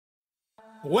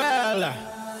Well,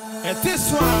 and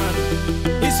this one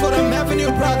is for the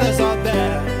Avenue brothers out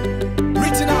there,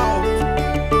 reaching out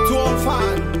to all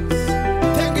fans.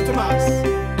 Thank you, Thomas.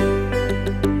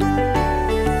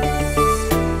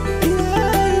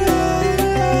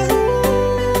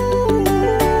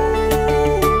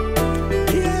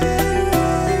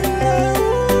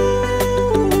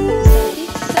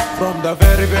 From the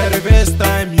very best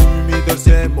time you meet the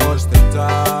same most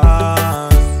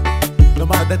times. No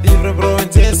matter different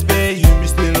provinces, babe, you me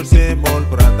still the same old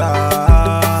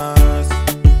brothers.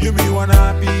 You me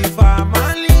wanna be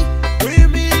family, we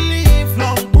me live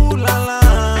long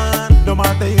Bulaland. No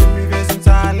matter you me facing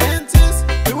challenges,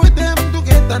 be with them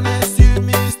togetherness, you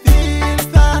me still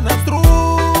stand up true.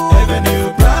 Avenue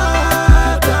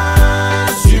brothers,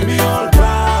 you me all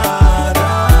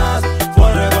brothers,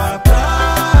 forever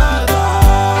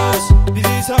brothers. This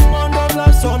is a bond of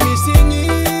love, so me singing.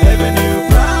 Avenue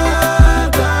brothers.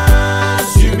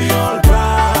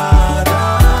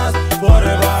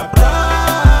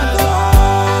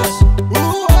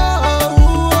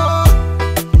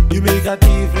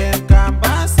 Different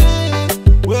campuses,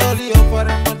 we only offer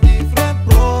them a different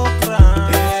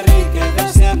program. Eric and the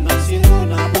same, no sin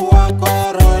una bua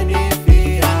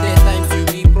coronifia. At the times you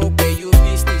be broke, you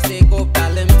business take up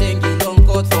talent, thank you long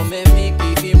cut from me,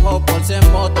 give him hope, all same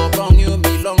motto, wrong you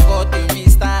me long cut, you me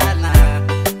stand up.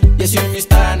 Yes, you me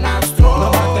stand up strong. No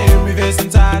matter you me facing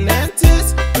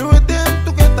challenges, be with them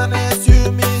togetherness,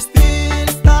 you me still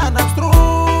stand up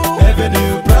strong.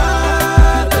 Avenue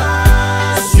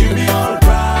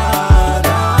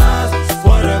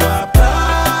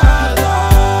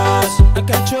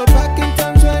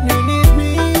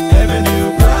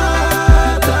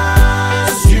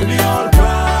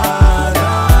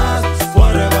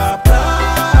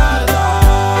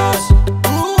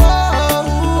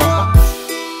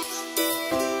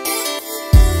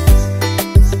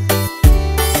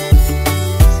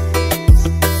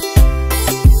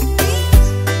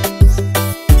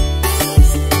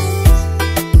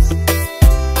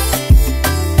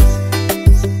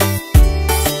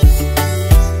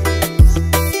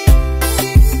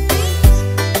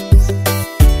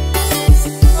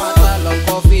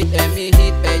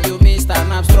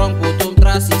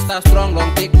sister strong,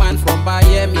 long big man from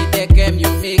Miami, they came, you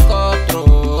make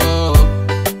control.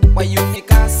 Why you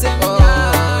make us sing?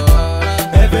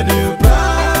 Avenue